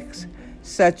effects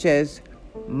such as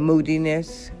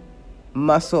moodiness,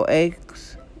 muscle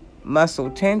aches,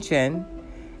 muscle tension,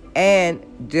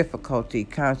 and difficulty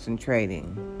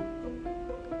concentrating.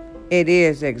 It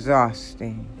is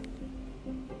exhausting.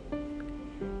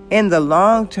 In the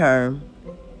long term,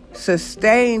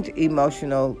 sustained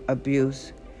emotional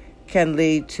abuse can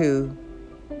lead to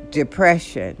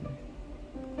depression,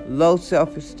 low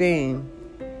self-esteem,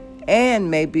 and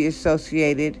may be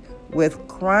associated with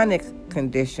chronic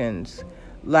conditions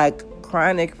like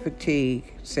chronic fatigue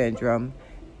syndrome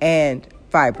and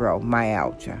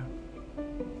fibromyalgia.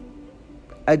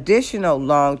 Additional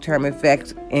long-term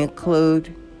effects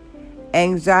include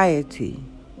anxiety,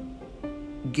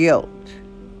 guilt,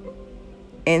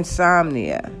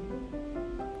 insomnia,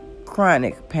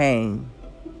 chronic pain,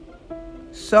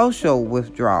 social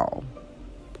withdrawal,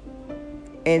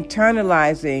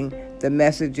 internalizing the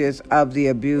messages of the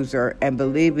abuser and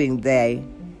believing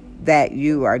that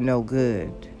you are no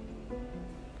good,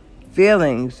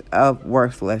 feelings of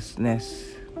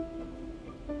worthlessness.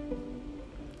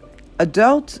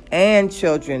 Adults and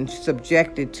children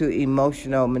subjected to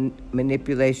emotional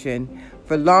manipulation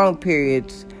for long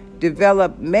periods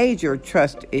develop major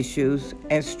trust issues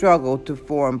and struggle to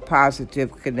form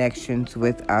positive connections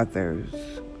with others.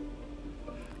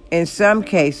 In some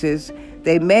cases,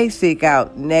 they may seek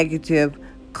out negative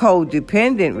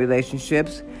codependent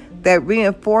relationships that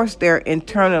reinforce their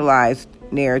internalized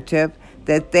narrative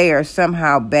that they are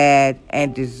somehow bad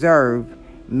and deserve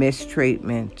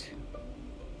mistreatment.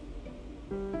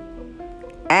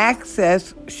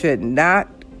 Access should not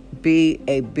be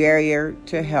a barrier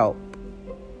to help.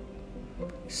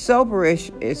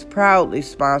 Soberish is proudly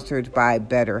sponsored by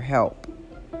BetterHelp.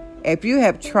 If you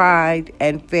have tried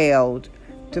and failed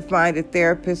to find a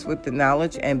therapist with the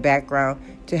knowledge and background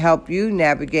to help you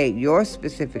navigate your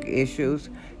specific issues,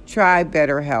 try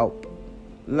BetterHelp.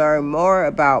 Learn more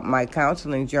about my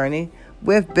counseling journey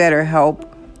with BetterHelp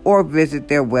or visit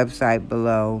their website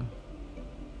below.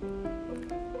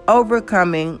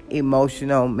 Overcoming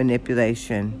emotional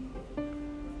manipulation.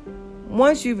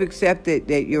 Once you've accepted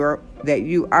that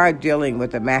you are dealing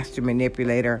with a master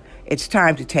manipulator, it's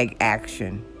time to take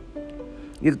action.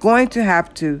 You're going to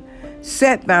have to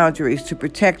set boundaries to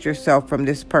protect yourself from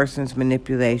this person's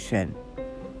manipulation.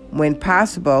 When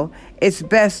possible, it's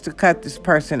best to cut this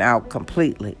person out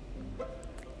completely.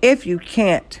 If you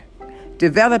can't,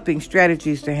 developing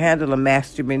strategies to handle a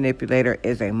master manipulator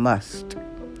is a must.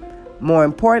 More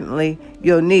importantly,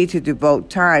 you'll need to devote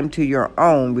time to your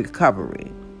own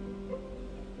recovery.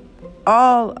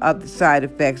 All of the side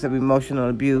effects of emotional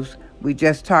abuse we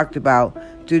just talked about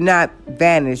do not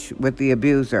vanish with the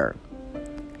abuser.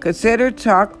 Consider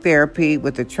talk therapy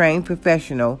with a trained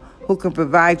professional who can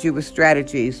provide you with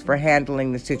strategies for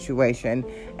handling the situation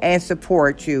and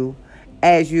support you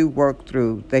as you work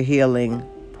through the healing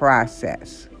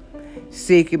process.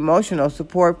 Seek emotional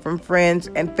support from friends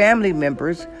and family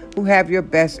members who have your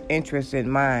best interests in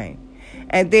mind.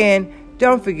 And then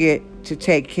don't forget to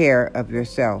take care of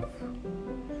yourself.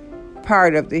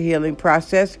 Part of the healing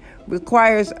process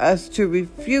requires us to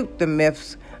refute the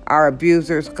myths our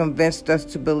abusers convinced us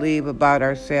to believe about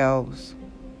ourselves.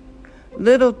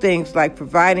 Little things like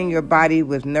providing your body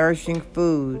with nourishing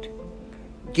food,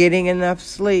 getting enough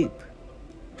sleep,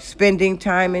 spending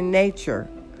time in nature,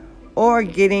 or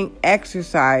getting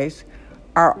exercise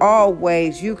are all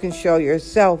ways you can show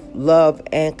yourself love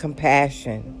and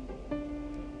compassion.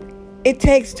 It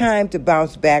takes time to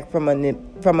bounce back from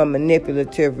a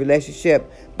manipulative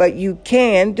relationship, but you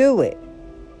can do it.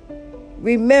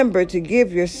 Remember to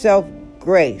give yourself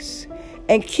grace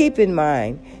and keep in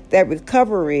mind that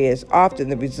recovery is often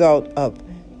the result of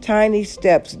tiny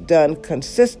steps done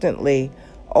consistently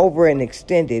over an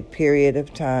extended period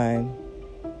of time.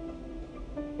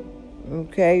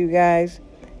 Okay, you guys?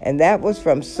 And that was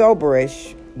from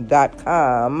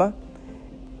Soberish.com.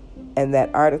 And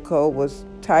that article was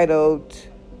titled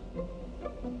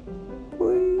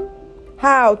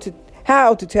How to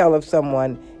Tell If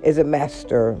Someone is a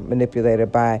Master Manipulator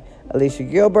by Alicia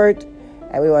Gilbert.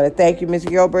 And we want to thank you, Ms.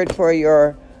 Gilbert, for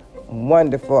your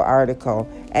wonderful article.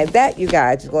 And that, you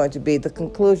guys, is going to be the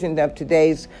conclusion of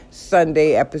today's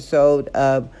Sunday episode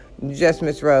of Just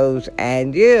Miss Rose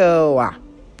and You.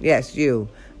 Yes, you,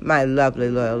 my lovely,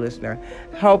 loyal listener.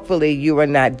 Hopefully you are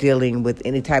not dealing with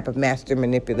any type of master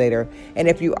manipulator. And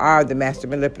if you are the master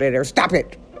manipulator, stop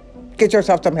it. Get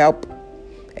yourself some help.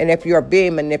 And if you are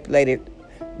being manipulated,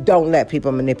 don't let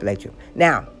people manipulate you.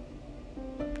 Now,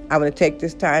 I want to take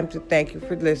this time to thank you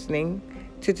for listening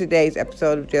to today's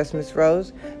episode of Just Miss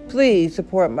Rose. Please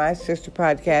support my sister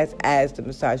podcast as the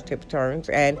Massage Tip Turns.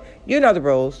 And you know the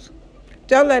rules.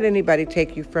 Don't let anybody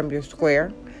take you from your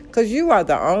square, because you are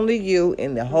the only you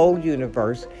in the whole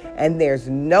universe. And there's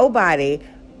nobody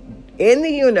in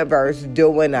the universe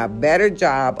doing a better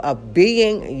job of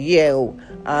being you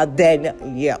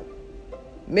than you.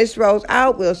 Miss Rose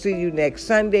out. We'll see you next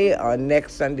Sunday on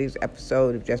next Sunday's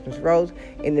episode of Just Miss Rose.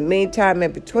 In the meantime,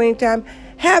 in between time,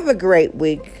 have a great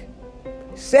week.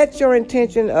 Set your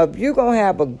intention of you're going to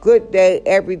have a good day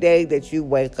every day that you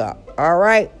wake up. All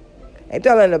right? And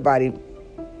don't let nobody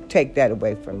take that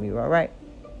away from you. All right?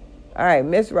 All right,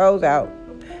 Miss Rose out.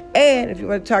 And if you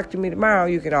want to talk to me tomorrow,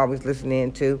 you can always listen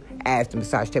in to As the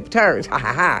Massage Tip Turns. Ha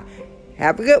ha ha.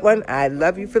 Have a good one. I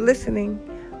love you for listening.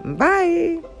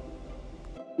 Bye.